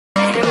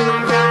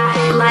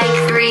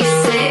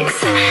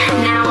G6.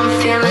 Now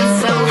I'm feeling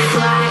so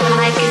fly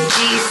like a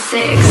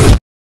G6.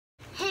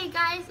 Hey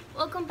guys,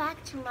 welcome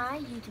back to my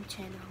YouTube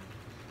channel.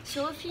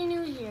 So if you're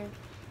new here,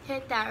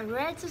 hit that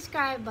red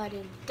subscribe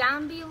button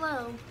down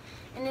below.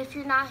 And if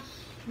you're not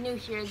new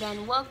here,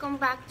 then welcome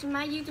back to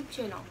my YouTube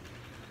channel.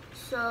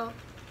 So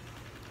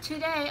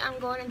today I'm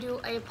going to do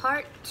a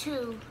part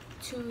 2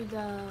 to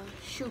the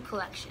shoe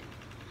collection.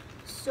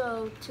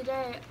 So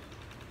today,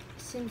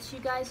 since you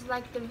guys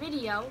liked the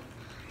video,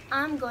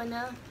 I'm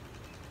gonna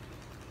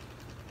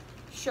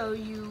show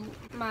you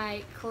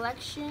my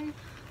collection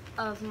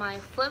of my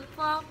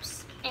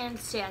flip-flops and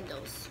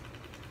sandals.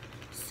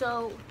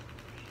 So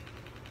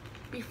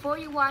before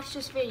you watch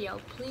this video,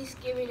 please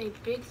give it a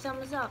big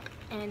thumbs up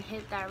and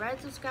hit that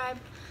red subscribe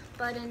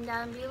button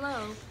down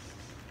below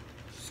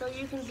so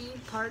you can be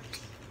part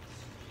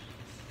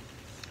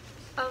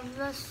of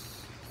the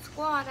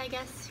squad, I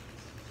guess.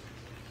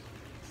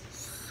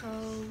 So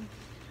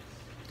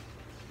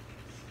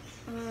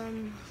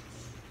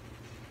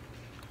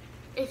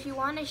if you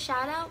want a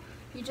shout out,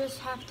 you just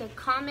have to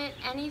comment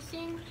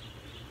anything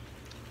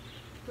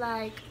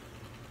like,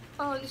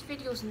 oh, this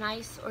video is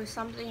nice, or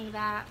something like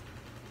that,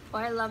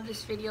 or I love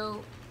this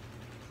video,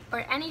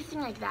 or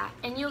anything like that,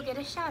 and you'll get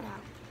a shout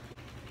out.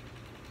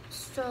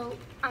 So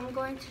I'm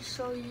going to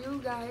show you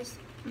guys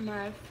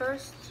my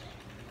first,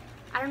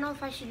 I don't know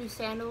if I should do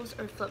sandals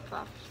or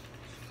flip-flops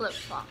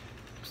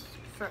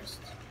first.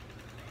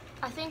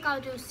 I think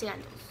I'll do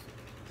sandals.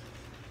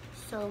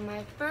 So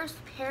my first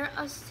pair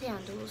of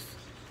sandals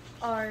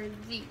are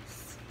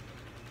these.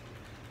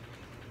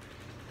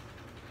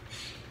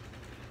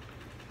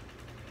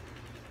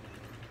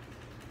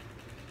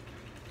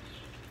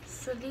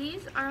 So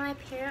these are my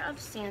pair of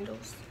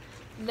sandals.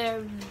 They're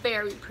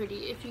very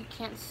pretty. If you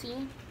can't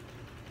see,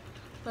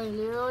 they're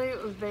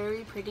literally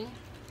very pretty.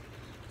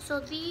 So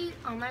these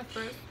are my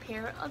first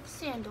pair of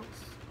sandals.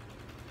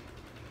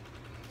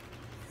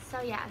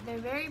 So yeah, they're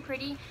very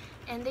pretty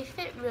and they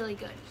fit really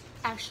good.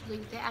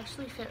 They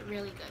actually fit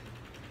really good.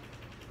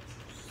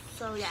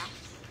 So yeah.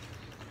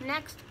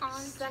 Next,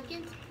 on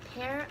second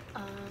pair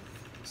of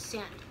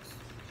sandals.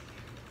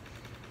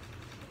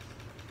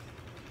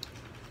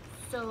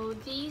 So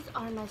these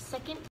are my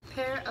second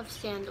pair of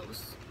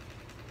sandals.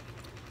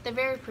 They're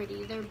very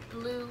pretty. They're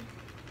blue.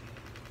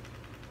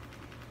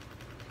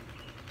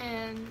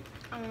 And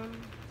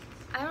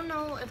I don't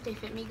know if they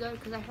fit me good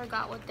because I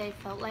forgot what they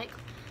felt like.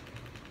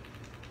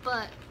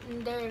 But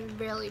they're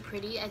really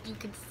pretty, as you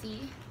can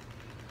see.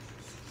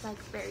 Like,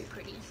 very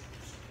pretty.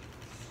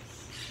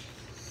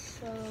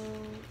 So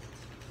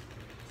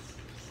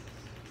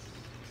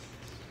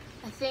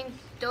I think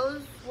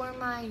those were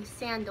my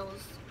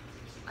sandals.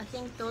 I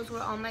think those were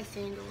all my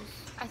sandals.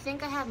 I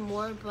think I have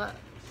more, but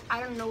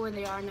I don't know where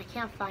they are and I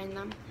can't find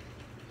them.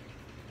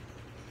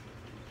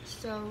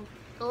 So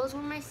those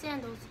were my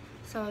sandals.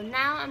 So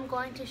now I'm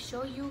going to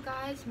show you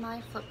guys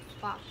my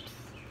flip-flops.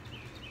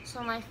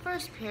 So my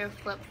first pair of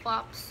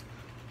flip-flops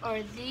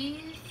are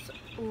these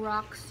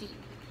Roxy.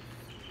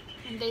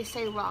 And they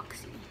say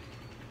Roxy.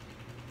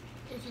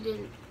 If you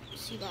didn't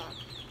see that,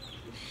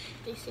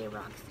 they say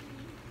Roxy.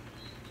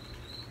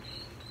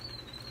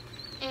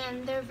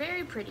 And they're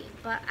very pretty,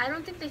 but I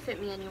don't think they fit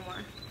me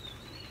anymore.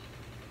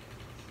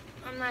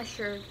 I'm not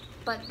sure,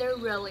 but they're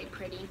really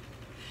pretty.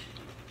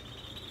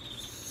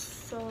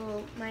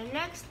 So my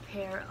next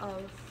pair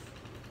of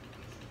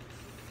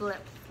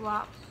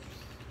flip-flops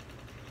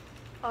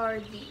are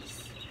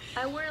these.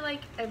 I wear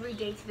like every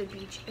day to the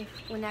beach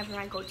whenever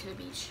I go to the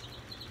beach.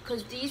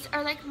 Because these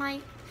are like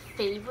my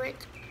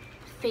favorite.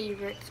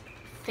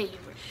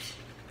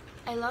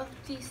 I love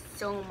these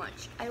so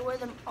much. I wear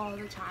them all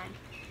the time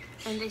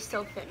and they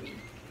still fit me.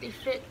 They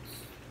fit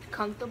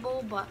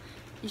comfortable, but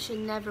you should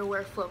never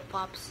wear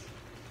flip-flops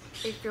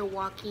if you're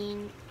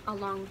walking a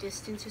long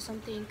distance or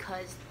something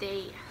because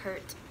they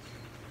hurt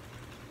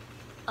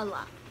a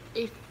lot.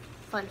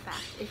 Fun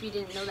fact, if you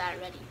didn't know that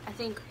already. I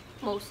think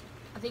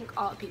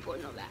all people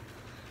know that.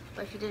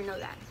 But if you didn't know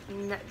that,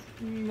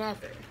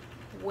 never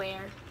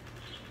wear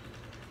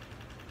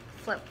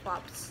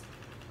flip-flops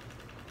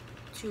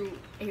to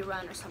a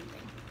run or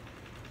something.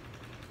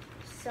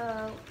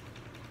 So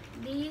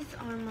these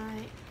are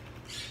my,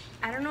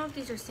 I don't know if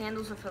these are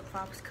sandals or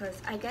flip-flops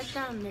because I get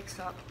them mixed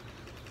up,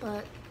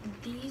 but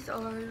these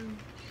are,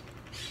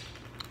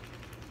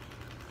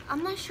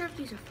 I'm not sure if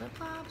these are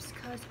flip-flops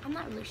because I'm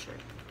not really sure,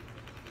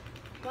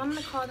 but I'm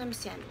gonna call them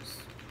sandals.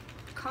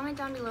 Comment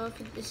down below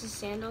if this is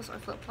sandals or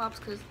flip-flops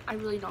because I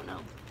really don't know.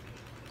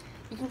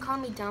 You can call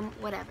me dumb,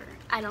 whatever.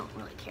 I don't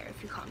really care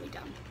if you call me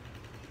dumb.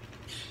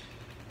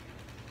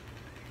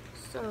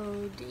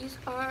 So these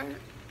are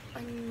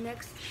a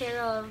next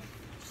pair of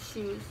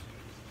shoes,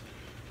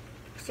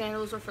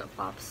 sandals or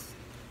flip-flops.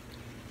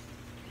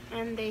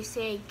 And they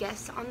say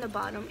guess on the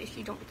bottom if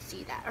you don't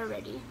see that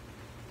already.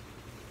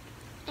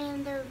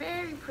 And they're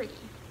very pretty.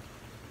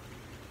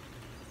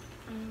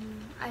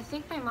 I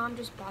think my mom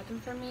just bought them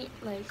for me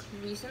like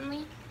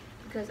recently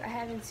because I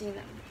haven't seen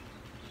them.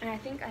 And I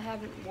think I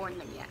haven't worn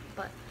them yet,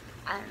 but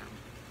I don't know.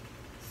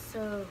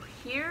 So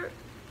here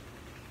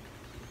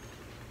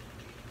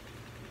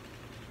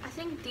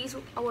think these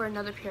were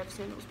another pair of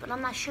sandals, but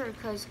I'm not sure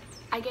because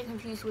I get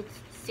confused with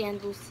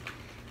sandals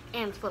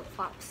and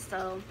flip-flops.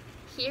 So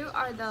here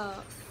are the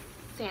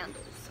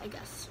sandals, I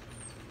guess.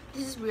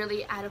 This is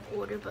really out of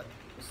order, but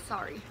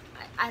sorry,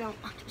 I don't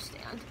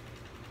understand.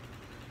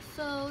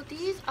 So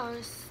these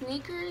are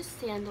sneakers,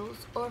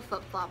 sandals, or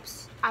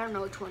flip-flops. I don't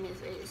know which one it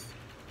is.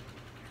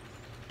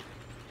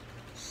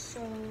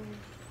 So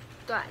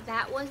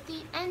that was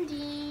the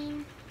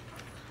ending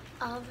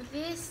of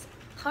this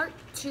part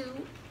 2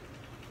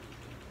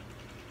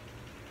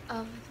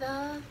 of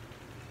the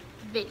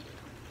video.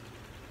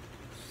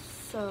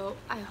 So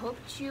I hope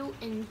you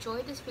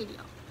enjoyed this video.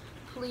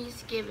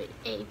 Please give it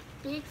a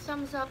big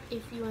thumbs up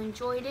if you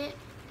enjoyed it,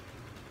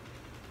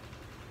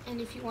 and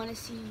if you want to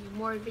see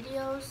more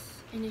videos,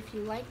 and if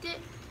you liked it,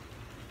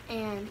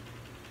 and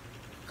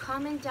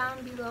comment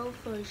down below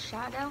for a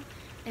shout out.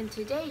 And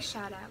today's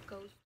shout out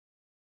goes,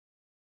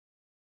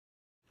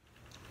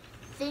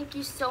 thank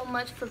you so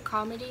much for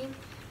commenting,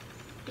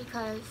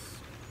 because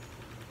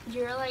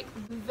you're like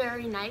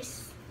very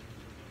nice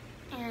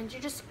and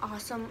you're just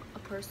awesome a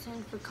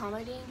person for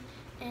commenting,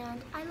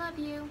 and I love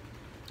you,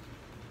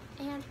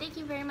 and thank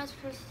you very much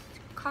for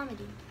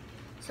commenting.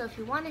 So if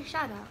you want a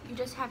shout out, you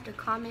just have to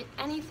comment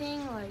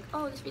anything like,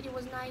 oh, this video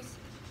was nice,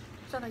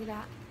 stuff like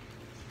that.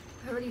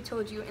 I already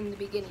told you in the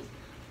beginning,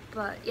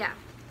 but yeah,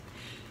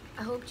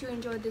 I hope you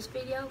enjoyed this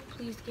video.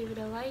 Please give it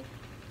a like,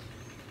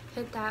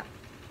 hit that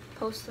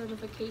post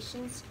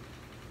notifications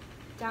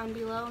down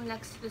below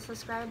next to the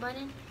subscribe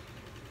button,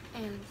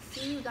 and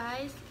see you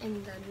guys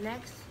in the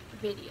next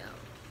video.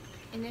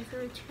 And if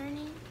you're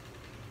returning,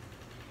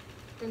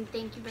 then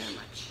thank you very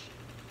much.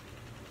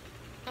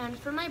 And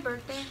for my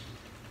birthday,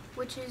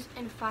 which is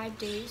in 5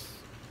 days,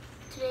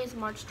 today is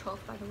March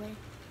 12th, by the way.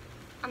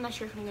 I'm not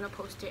sure if I'm gonna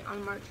post it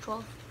on March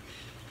 12th.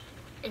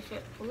 If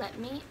it let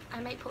me,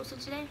 I might post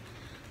it today,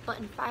 but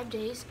in 5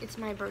 days, it's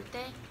my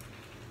birthday.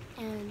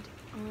 And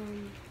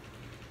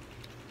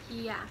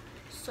yeah,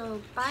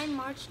 so by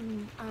March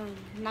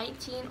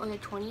 19th or the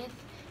 20th,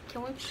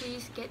 can we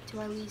please get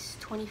to at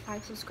least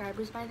 25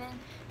 subscribers by then?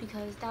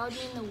 Because that would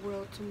mean the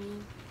world to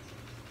me.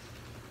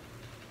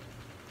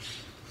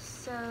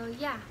 So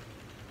yeah,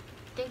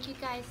 thank you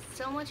guys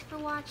so much for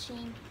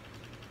watching,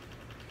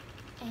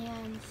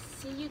 and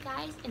see you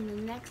guys in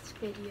the next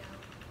video.